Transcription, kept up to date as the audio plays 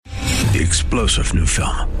The explosive new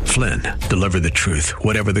film, Flynn, deliver the truth,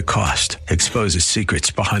 whatever the cost. Exposes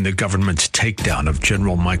secrets behind the government's takedown of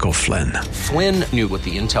General Michael Flynn. Flynn knew what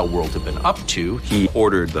the intel world had been up to. He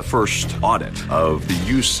ordered the first audit of the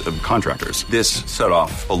use of contractors. This set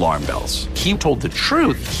off alarm bells. He told the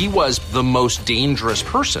truth. He was the most dangerous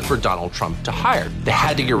person for Donald Trump to hire. They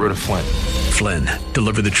had to get rid of Flynn. Flynn,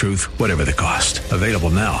 deliver the truth, whatever the cost. Available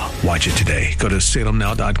now. Watch it today. Go to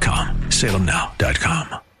salemnow.com.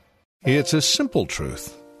 salemnow.com. It's a simple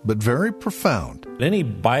truth, but very profound. Any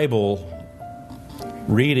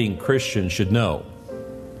Bible-reading Christian should know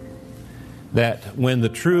that when the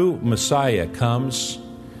true Messiah comes,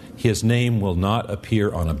 his name will not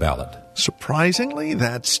appear on a ballot. Surprisingly,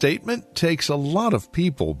 that statement takes a lot of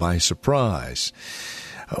people by surprise.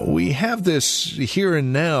 We have this here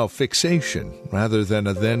and now fixation rather than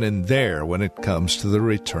a then and there when it comes to the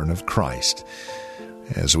return of Christ.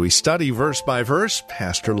 As we study verse by verse,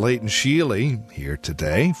 Pastor Leighton Sheely, here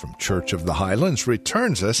today from Church of the Highlands,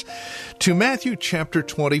 returns us to Matthew chapter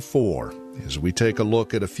 24 as we take a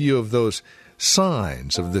look at a few of those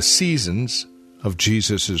signs of the seasons of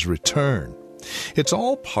Jesus' return. It's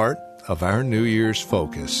all part of our New Year's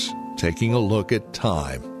focus, taking a look at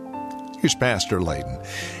time. Here's Pastor Leighton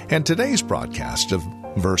and today's broadcast of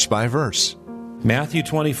Verse by Verse. Matthew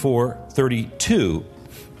 24:32,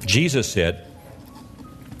 Jesus said,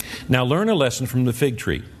 "Now learn a lesson from the fig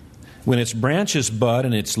tree. When its branches bud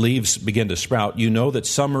and its leaves begin to sprout, you know that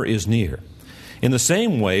summer is near. In the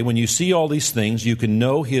same way, when you see all these things, you can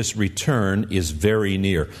know his return is very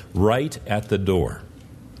near, right at the door."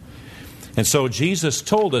 And so Jesus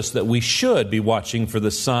told us that we should be watching for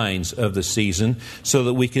the signs of the season so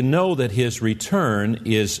that we can know that his return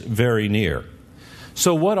is very near.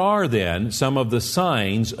 So what are then some of the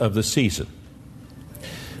signs of the season?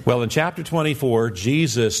 Well, in chapter 24,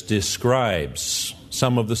 Jesus describes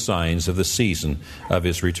some of the signs of the season of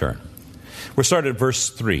his return. We're started at verse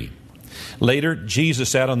 3. Later, Jesus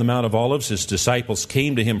sat on the Mount of Olives. His disciples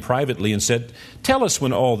came to him privately and said, "Tell us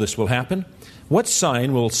when all this will happen. What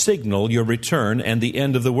sign will signal your return and the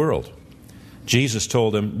end of the world?" Jesus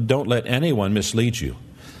told them, "Don't let anyone mislead you.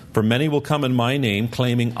 For many will come in my name,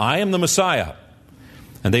 claiming, 'I am the Messiah,'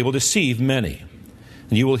 and they will deceive many.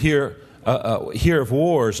 And you will hear of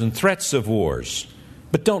wars and threats of wars.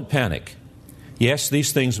 But don't panic. Yes,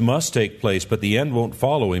 these things must take place, but the end won't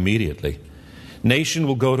follow immediately. Nation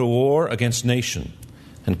will go to war against nation,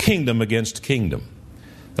 and kingdom against kingdom.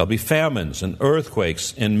 There'll be famines and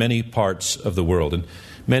earthquakes in many parts of the world. And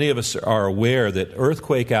many of us are aware that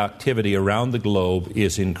earthquake activity around the globe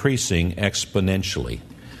is increasing exponentially.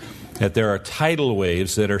 That there are tidal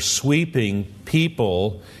waves that are sweeping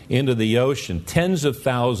people into the ocean, tens of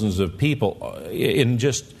thousands of people in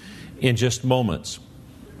just moments.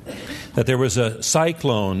 That there was a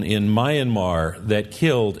cyclone in Myanmar that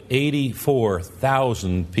killed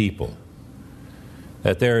 84,000 people.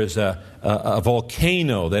 That there is a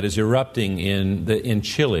volcano that is erupting in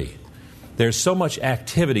Chile. There's so much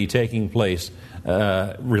activity taking place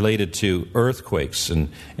related to earthquakes and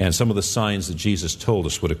some of the signs that Jesus told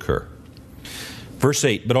us would occur. Verse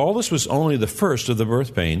 8, "But all this was only the first of the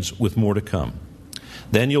birth pains, with more to come.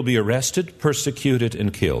 Then you'll be arrested, persecuted,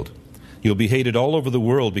 and killed. You'll be hated all over the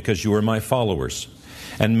world because you are my followers.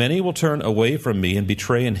 And many will turn away from me and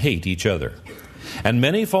betray and hate each other. And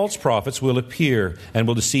many false prophets will appear and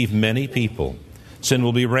will deceive many people. Sin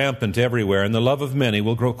will be rampant everywhere, and the love of many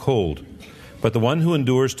will grow cold. But the one who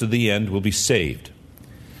endures to the end will be saved.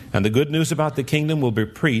 And the good news about the kingdom will be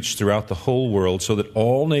preached throughout the whole world so that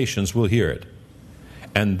all nations will hear it.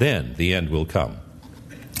 And then the end will come."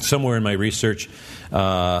 Somewhere in my research,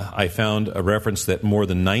 I found a reference that more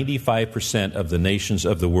than 95% of the nations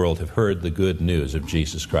of the world have heard the good news of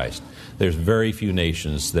Jesus Christ. There's very few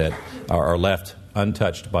nations that are left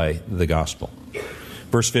untouched by the gospel.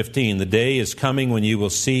 Verse 15, "The day is coming when you will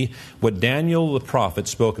see what Daniel the prophet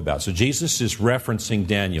spoke about." So Jesus is referencing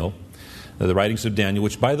Daniel, the writings of Daniel,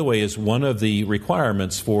 which, by the way, is one of the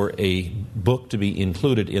requirements for a book to be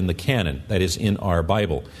included in the canon, that is, in our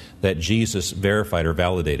Bible, that Jesus verified or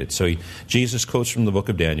validated. So Jesus quotes from the book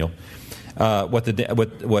of Daniel what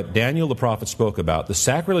Daniel the prophet spoke about, the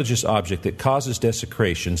sacrilegious object that causes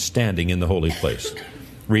desecration standing in the holy place.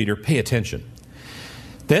 Reader, pay attention.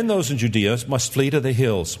 "Then those in Judea must flee to the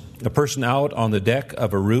hills. A person out on the deck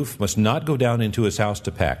of a roof must not go down into his house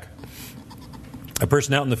to pack. A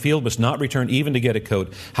person out in the field must not return even to get a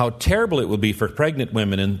coat. How terrible it will be for pregnant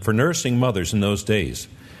women and for nursing mothers in those days.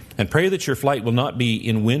 And pray that your flight will not be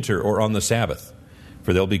in winter or on the Sabbath.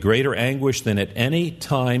 For there will be greater anguish than at any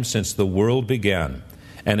time since the world began,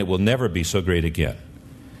 and it will never be so great again.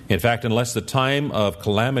 In fact, unless the time of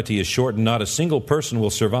calamity is shortened, not a single person will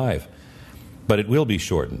survive. But it will be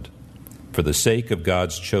shortened for the sake of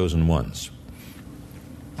God's chosen ones.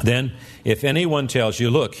 Then, if anyone tells you,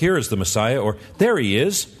 look, here is the Messiah, or there he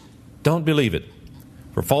is, don't believe it.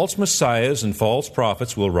 For false messiahs and false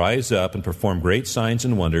prophets will rise up and perform great signs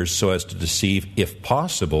and wonders so as to deceive, if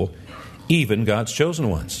possible, even God's chosen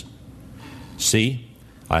ones. See,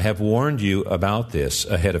 I have warned you about this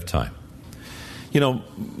ahead of time. You know,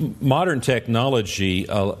 modern technology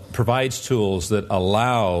provides tools that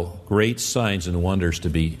allow great signs and wonders to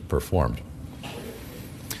be performed.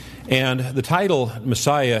 And the title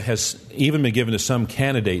Messiah has even been given to some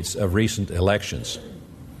candidates of recent elections.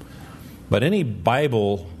 But any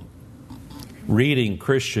Bible-reading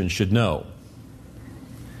Christian should know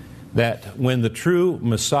that when the true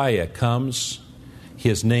Messiah comes,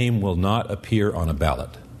 his name will not appear on a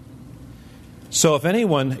ballot. So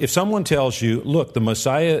if someone tells you, look, the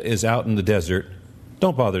Messiah is out in the desert,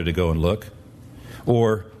 don't bother to go and look.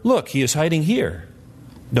 Or, look, he is hiding here.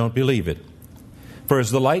 Don't believe it. For as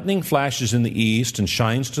the lightning flashes in the east and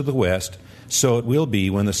shines to the west, so it will be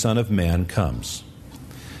when the Son of Man comes.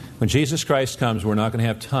 When Jesus Christ comes, we're not going to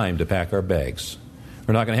have time to pack our bags.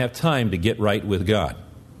 We're not going to have time to get right with God.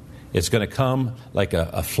 It's going to come like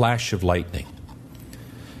a flash of lightning.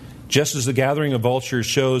 Just as the gathering of vultures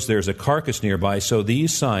shows there's a carcass nearby, so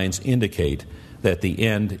these signs indicate that the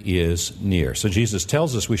end is near. So Jesus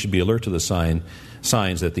tells us we should be alert to the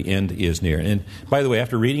signs that the end is near. And by the way,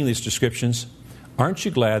 after reading these descriptions, aren't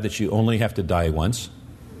you glad that you only have to die once?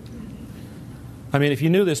 I mean, if you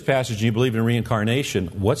knew this passage and you believe in reincarnation,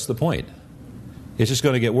 what's the point? It's just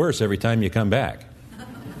going to get worse every time you come back.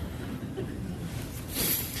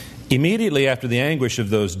 Immediately after the anguish of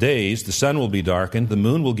those days, the sun will be darkened, the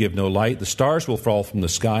moon will give no light, the stars will fall from the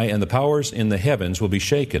sky, and the powers in the heavens will be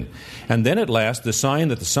shaken. And then at last the sign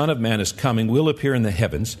that the Son of Man is coming will appear in the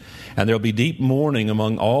heavens, and there will be deep mourning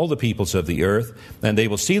among all the peoples of the earth, and they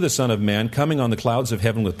will see the Son of Man coming on the clouds of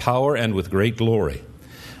heaven with power and with great glory.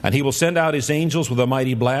 And he will send out his angels with a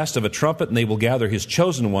mighty blast of a trumpet, and they will gather his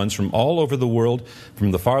chosen ones from all over the world,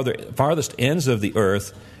 from the farthest ends of the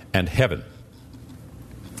earth and heaven.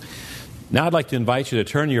 Now I'd like to invite you to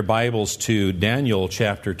turn your Bibles to Daniel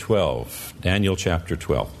chapter 12. Daniel chapter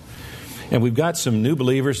 12. And we've got some new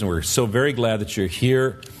believers, and we're so very glad that you're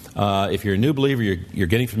here. If you're a new believer, you're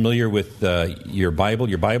getting familiar with your Bible.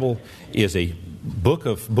 Your Bible is a book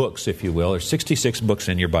of books, if you will. There's 66 books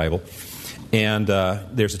in your Bible. And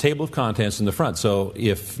there's a table of contents in the front. So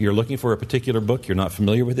if you're looking for a particular book, you're not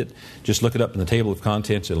familiar with it, just look it up in the table of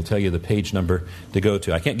contents. It'll tell you the page number to go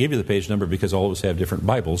to. I can't give you the page number because all of us have different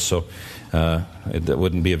Bibles, so that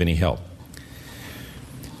wouldn't be of any help.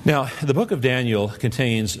 Now, the book of Daniel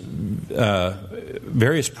contains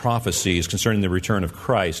various prophecies concerning the return of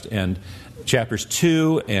Christ, and chapters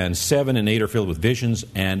 2 and 7 and 8 are filled with visions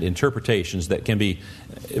and interpretations that can be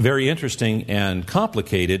very interesting and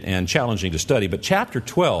complicated and challenging to study. But chapter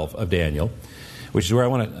 12 of Daniel, which is where I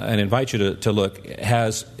want to invite you to look,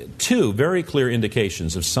 has two very clear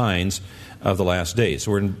indications of signs of the last days.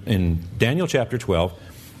 So we're in Daniel chapter 12,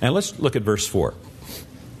 and let's look at verse 4.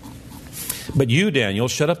 But you, Daniel,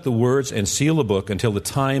 shut up the words and seal the book until the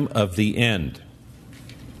time of the end.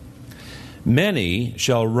 Many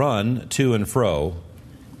shall run to and fro,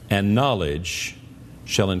 and knowledge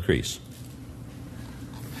shall increase.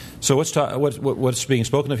 So what's being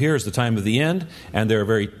spoken of here is the time of the end, and there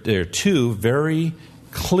are two very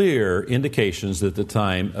clear indications that the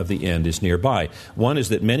time of the end is nearby. One is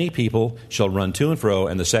that many people shall run to and fro,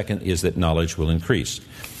 and the second is that knowledge will increase.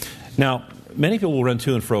 Now, many people will run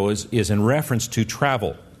to and fro is in reference to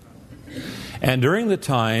travel. And during the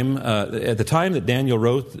time, at the time that Daniel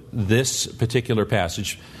wrote this particular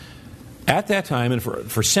passage, at that time, and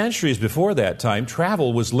for centuries before that time,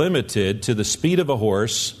 travel was limited to the speed of a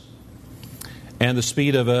horse and the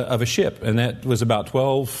speed of a ship, and that was about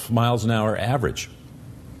 12 miles an hour average.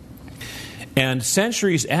 And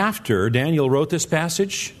centuries after Daniel wrote this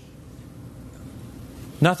passage,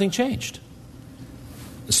 nothing changed.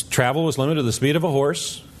 Travel was limited to the speed of a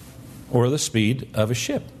horse or the speed of a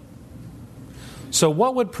ship. So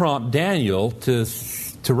what would prompt Daniel to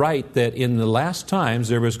write that in the last times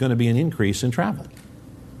there was going to be an increase in travel?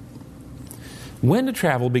 When did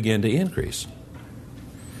travel begin to increase?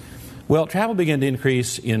 Well, travel began to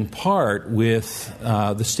increase in part with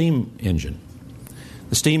the steam engine.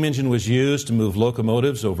 The steam engine was used to move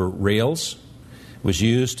locomotives over rails. It was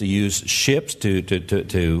used to use ships to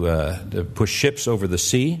push ships over the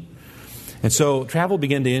sea. And so travel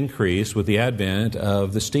began to increase with the advent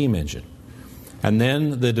of the steam engine. And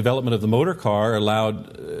then the development of the motor car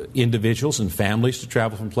allowed individuals and families to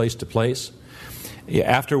travel from place to place.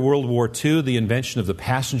 After World War II, the invention of the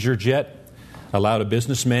passenger jet allowed a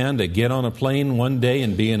businessman to get on a plane one day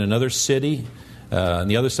and be in another city on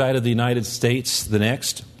the other side of the United States the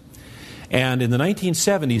next. And in the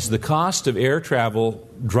 1970s, the cost of air travel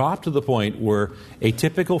dropped to the point where a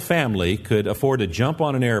typical family could afford to jump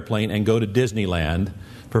on an airplane and go to Disneyland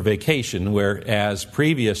for vacation, whereas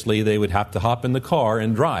previously they would have to hop in the car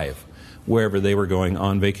and drive wherever they were going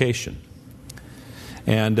on vacation.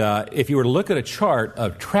 And if you were to look at a chart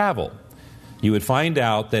of travel, you would find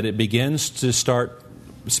out that it begins to start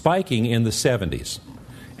spiking in the 70s.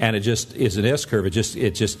 And it just is an S-curve.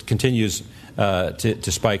 It just continues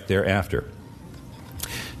to spike thereafter.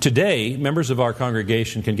 Today, members of our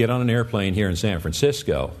congregation can get on an airplane here in San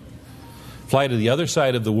Francisco, fly to the other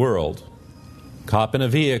side of the world, hop in a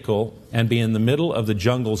vehicle, and be in the middle of the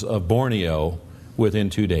jungles of Borneo within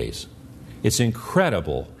 2 days. It's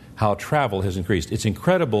incredible how travel has increased. It's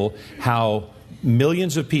incredible how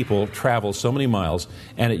millions of people travel so many miles,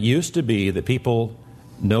 and it used to be that people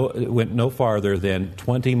went no farther than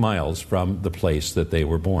 20 miles from the place that they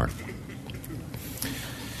were born.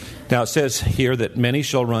 Now it says here that many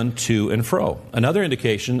shall run to and fro. Another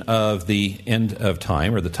indication of the end of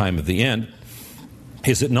time, or the time of the end,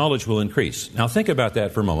 is that knowledge will increase. Now think about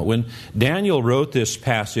that for a moment. When Daniel wrote this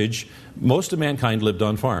passage, most of mankind lived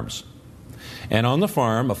on farms. And on the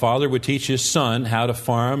farm, a father would teach his son how to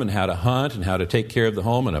farm and how to hunt and how to take care of the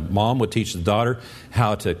home. And a mom would teach the daughter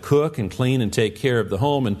how to cook and clean and take care of the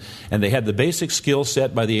home. And they had the basic skill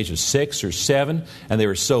set by the age of 6 or 7. And they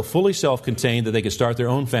were so fully self-contained that they could start their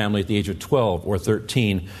own family at the age of 12 or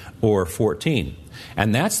 13 or 14.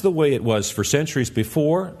 And that's the way it was for centuries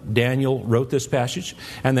before Daniel wrote this passage.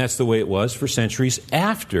 And that's the way it was for centuries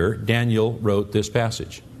after Daniel wrote this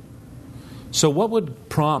passage. So what would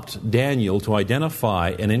prompt Daniel to identify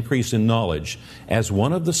an increase in knowledge as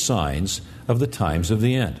one of the signs of the times of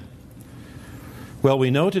the end? Well,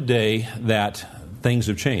 we know today that things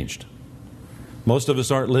have changed. Most of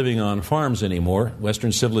us aren't living on farms anymore.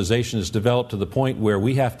 Western civilization has developed to the point where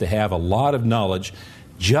we have to have a lot of knowledge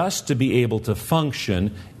just to be able to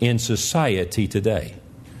function in society today.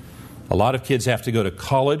 A lot of kids have to go to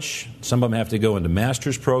college. Some of them have to go into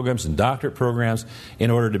master's programs and doctorate programs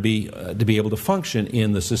in order to be able to function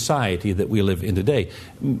in the society that we live in today.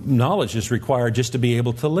 Knowledge is required just to be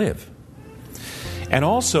able to live. And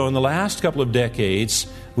also, in the last couple of decades,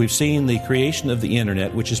 we've seen the creation of the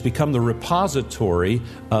Internet, which has become the repository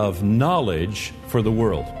of knowledge for the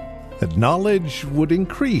world. That knowledge would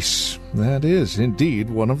increase. That is indeed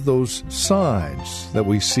one of those signs that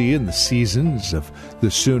we see in the seasons of the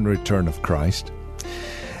soon return of Christ.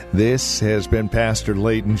 This has been Pastor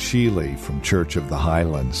Leighton Sheely from Church of the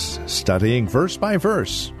Highlands, studying verse by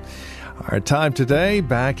verse. Our time today,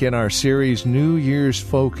 back in our series New Year's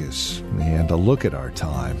Focus, and a look at our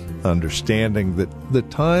time, understanding that the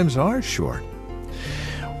times are short.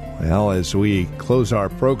 Well, as we close our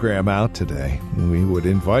program out today, we would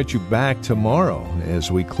invite you back tomorrow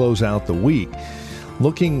as we close out the week,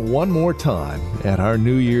 looking one more time at our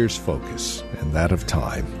New Year's focus and that of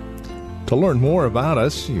time. To learn more about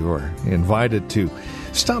us, you are invited to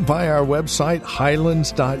stop by our website,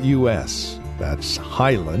 highlands.us. That's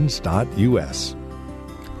highlands.us.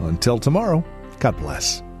 Until tomorrow, God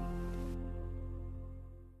bless.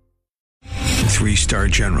 3-star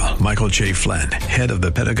General Michael J. Flynn, head of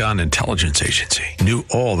the Pentagon Intelligence Agency, knew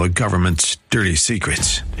all the government's dirty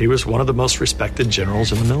secrets. He was one of the most respected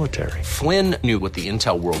generals in the military. Flynn knew what the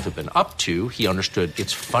intel world had been up to. He understood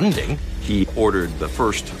its funding. He ordered the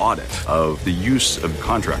first audit of the use of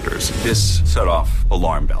contractors. This set off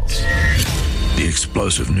alarm bells. The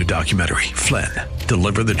explosive new documentary, Flynn,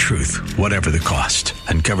 Deliver the Truth, Whatever the Cost,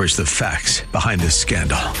 uncovers the facts behind this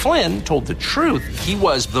scandal. Flynn told the truth. He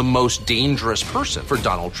was the most dangerous person for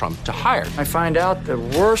Donald Trump to hire. I find out the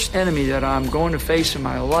worst enemy that I'm going to face in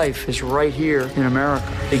my life is right here in America.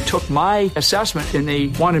 They took my assessment and they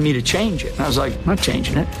wanted me to change it. And I was like, I'm not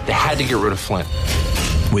changing it. They had to get rid of Flynn.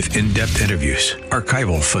 With in-depth interviews,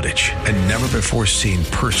 archival footage, and never-before-seen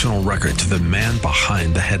personal records of the man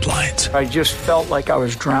behind the headlines. I just felt like I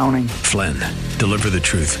was drowning. Flynn, Deliver the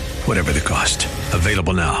Truth, Whatever the Cost.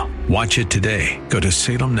 Available now. Watch it today. Go to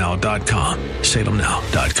salemnow.com.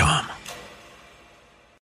 salemnow.com.